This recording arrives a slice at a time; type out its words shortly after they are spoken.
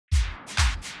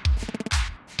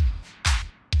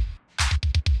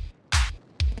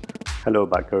Hello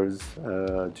backers,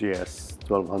 GS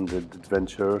 1200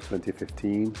 Adventure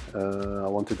 2015. I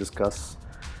want to discuss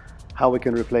how we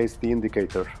can replace the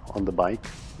indicator on the bike.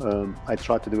 I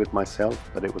tried to do it myself,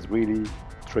 but it was really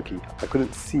tricky. I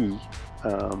couldn't see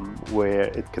where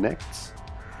it connects,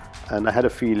 and I had a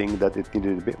feeling that it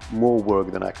needed a bit more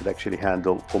work than I could actually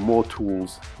handle, or more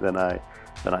tools than I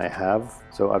have.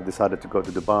 So I've decided to go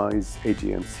to Dubai's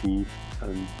AGMC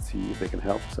and see if they can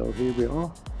help. So here we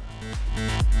are.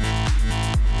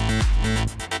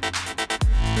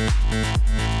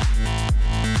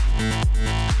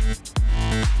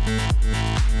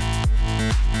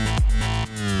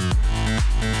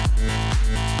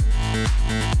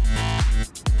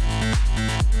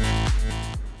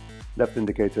 Left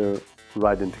indicator,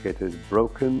 right indicator is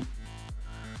broken,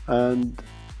 and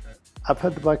I've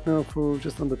had the bike now for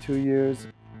just under 2 years.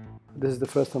 This is the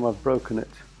first time I've broken it.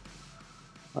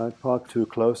 I parked too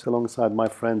close alongside my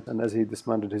friend, and as he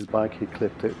dismounted his bike, he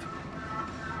clipped it.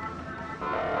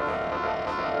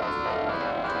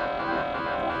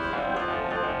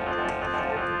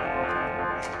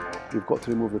 You've got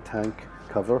to remove the tank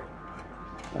cover.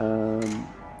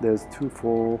 There's 2,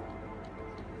 4,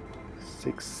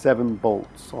 6, 7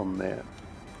 bolts on there.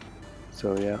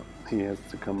 So yeah, he has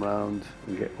to come around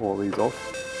and get all these off.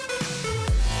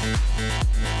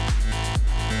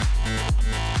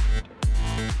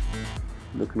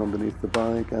 Looking underneath the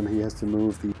bike, and he has to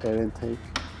move the air intake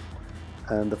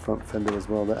and the front fender as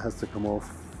well. That has to come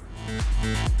off.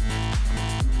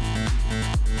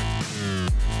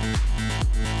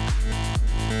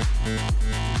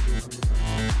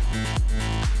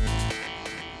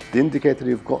 The indicator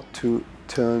you've got to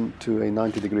turn to a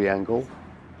 90-degree angle.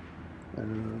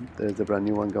 There's a brand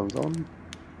new one goes on.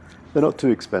 They're not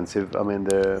too expensive. I mean,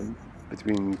 they're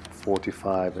between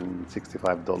 $45 and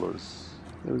 $65.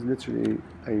 It was literally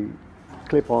a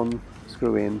clip-on,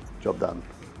 screw-in, job done.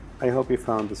 I hope you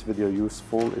found this video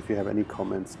useful. If you have any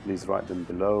comments, please write them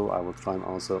below. I will try and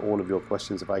answer all of your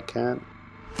questions if I can.